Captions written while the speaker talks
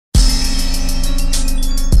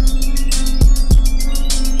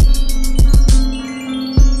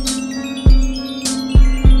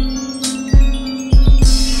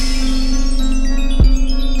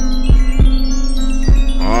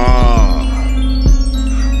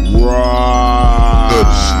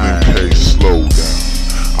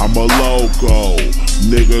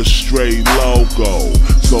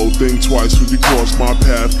twice when you cross my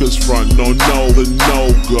path, cause front no the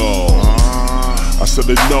no-go. I said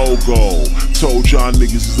a no-go, told y'all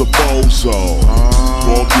niggas is a bozo.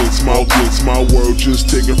 All against my word, just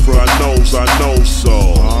take it for I know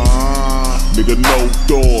so. Nigga no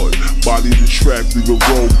thought, body the track, nigga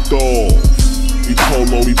roped off. We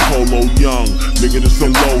polo young, nigga this a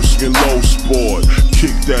low sport.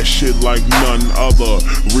 Kick that shit like none other.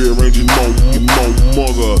 Rearranging no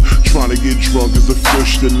mother. Tryna get drunk as a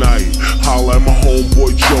fish tonight. Holla at my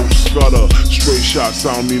homeboy Joe Scudder. Straight shots,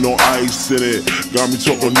 I don't need no ice in it. Got me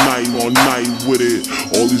talking night with it.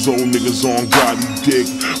 All these old niggas on Gotti dick.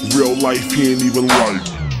 Real life he ain't even like.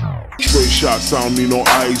 Straight shots, I don't need no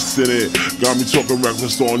ice in it. Got me talking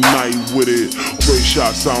reckless all night with it. Straight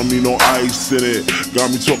shots, I don't need no ice in it. Got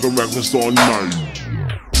me talking reckless all night.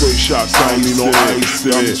 Straight shots, I don't need no ice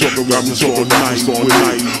in it. Got me talking night with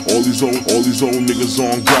it. All these old niggas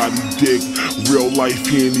on Gotti dick. Real life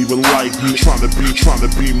he ain't even like me. Tryna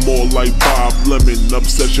be more like Bob Lemon.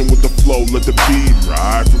 Obsession with the flow, let the beat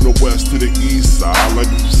ride from the west to the east side. Like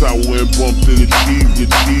you sour and bump to the G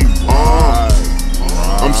ride.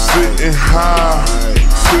 I'm sitting high,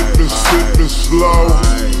 sipping slow.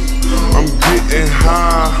 I'm getting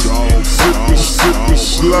high, sipping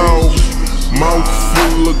slow. Mouth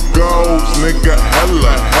full of gold, nigga,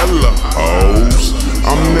 hella hoes.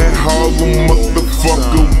 I'm that Harlem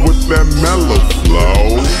motherfucker with that mellow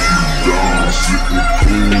flow.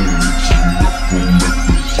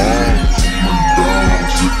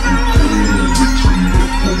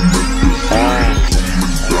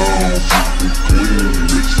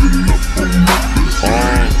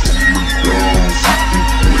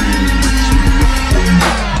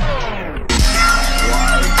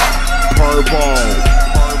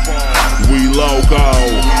 We Loko.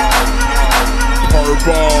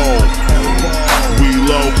 Purple. We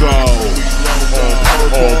Loko.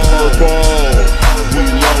 On purple. We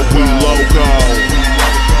Loko.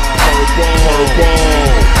 Purple.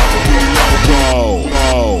 We Loko.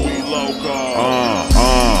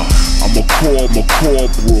 I'm a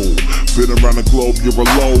corporal. Been around the globe, you're a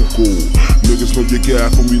local. Niggas know your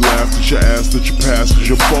gaff when we laugh at your ass, that you pass cause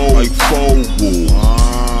you're bold like Fogel.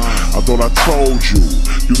 I thought I told you,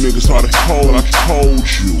 you niggas hard as cold, I told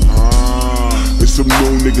you. There's some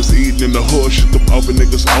new niggas eating in the hood, shit them other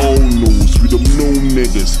niggas old news. We them new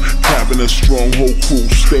niggas, having a stronghold crew.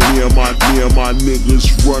 Stay near my niggas,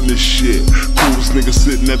 run this shit. Coolest niggas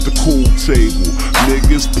sitting at the cool table.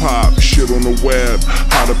 Niggas pop shit on the web,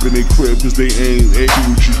 hot up in their crib cause they ain't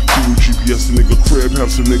GPS the nigga crib. Have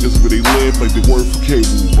some niggas where they live like they work for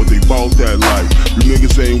cable, but they bout that life. You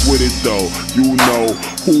niggas ain't with it though, you know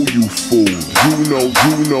who you fool. You know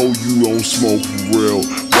you don't smoke for real.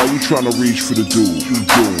 Why you tryna reach for the dude? You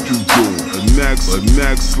doing. The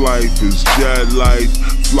next life is jet life.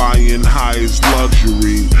 Flying high is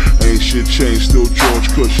luxury. Ain't shit changed, still George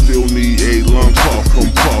Kush, still need 8 lungs.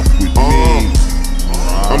 Come puff with me.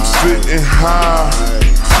 I'm sitting high,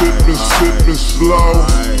 sipping slow.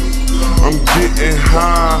 I'm getting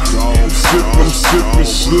high, sipping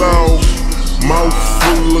slow. Mouth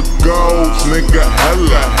full of gold, nigga,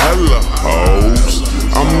 hella hoes.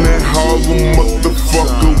 I'm that Harlem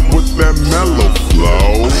motherfucker with that mellow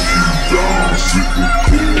flow.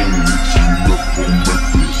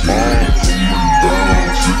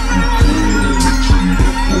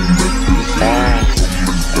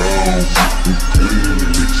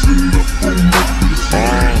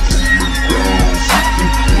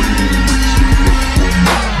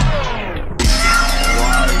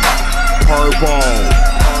 Purple.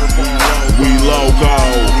 We Loko.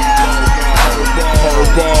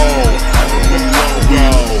 Purple. We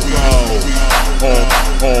Loko.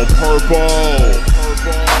 On purple.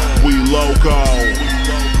 We Loko.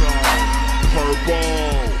 Purple.